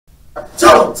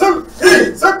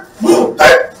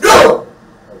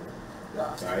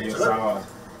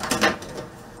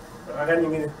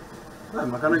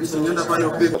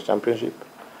Championship,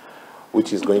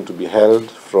 which is going to be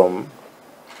held from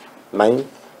 9th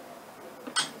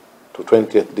to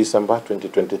 20th December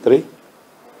 2023.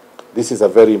 This is a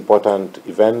very important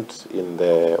event in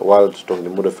the World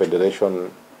Tongimudo Federation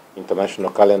International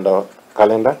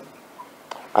calendar,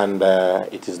 and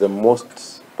it is the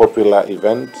most popular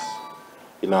event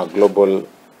in our global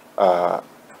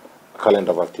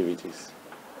calendar of activities.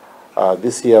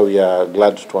 This year we are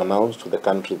glad to announce to the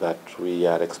country that we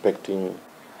are expecting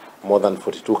more than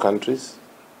 42 countries.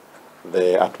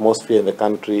 The atmosphere in the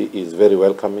country is very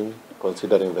welcoming,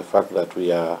 considering the fact that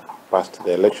we are past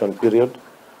the election period,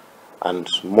 and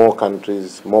more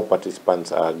countries, more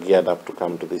participants are geared up to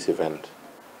come to this event.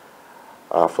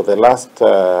 For the last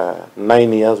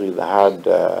 9 years, we've had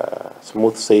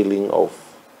smooth sailing of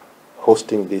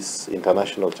hosting this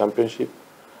international championship,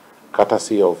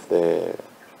 courtesy of the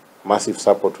massive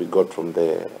support we got from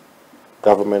the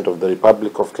government of the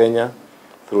Republic of Kenya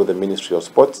through the Ministry of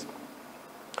Sports.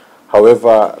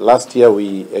 However, last year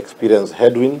we experienced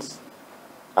headwinds,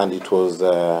 and it was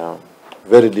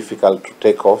very difficult to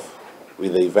take off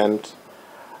with the event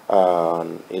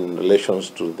in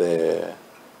relations to the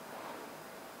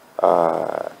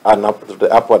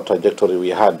upward trajectory we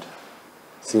had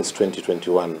since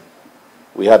 2021.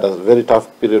 We had a very tough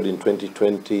period in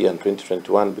 2020 and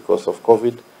 2021 because of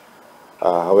COVID.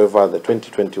 However, the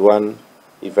 2021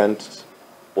 event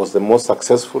was the most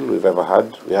successful we've ever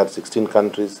had. We had 16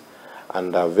 countries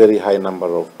and a very high number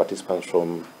of participants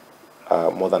from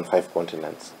more than 5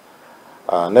 continents.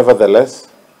 Nevertheless,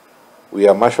 we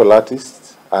are martial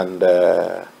artists, and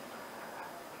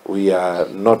we are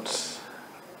not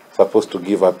supposed to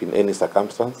give up in any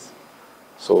circumstance.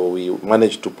 So we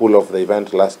managed to pull off the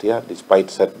event last year despite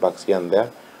setbacks here and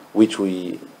there, which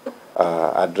we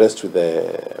addressed with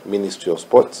the Ministry of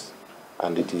Sports,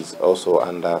 and it is also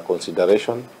under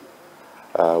consideration.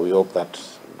 We hope that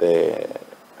the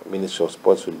Ministry of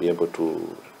Sports will be able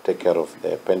to take care of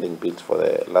the pending bills for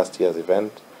the last year's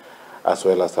event, as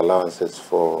well as allowances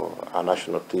for our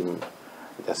national team,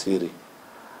 Jasiri.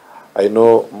 I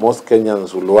know most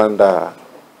Kenyans will wonder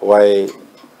why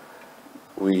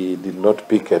we did not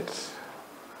pick it,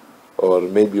 or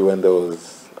maybe when there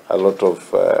was a lot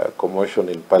of commotion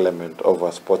in Parliament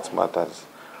over sports matters,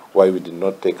 why we did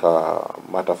not take our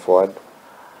matter forward.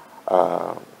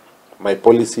 My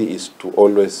policy is to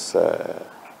always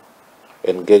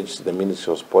engage the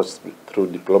Ministry of Sports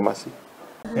through diplomacy.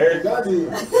 Hey, Daddy! You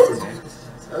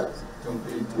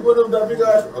want them that big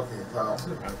guy?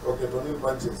 Okay, don't need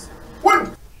punches.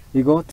 One! You got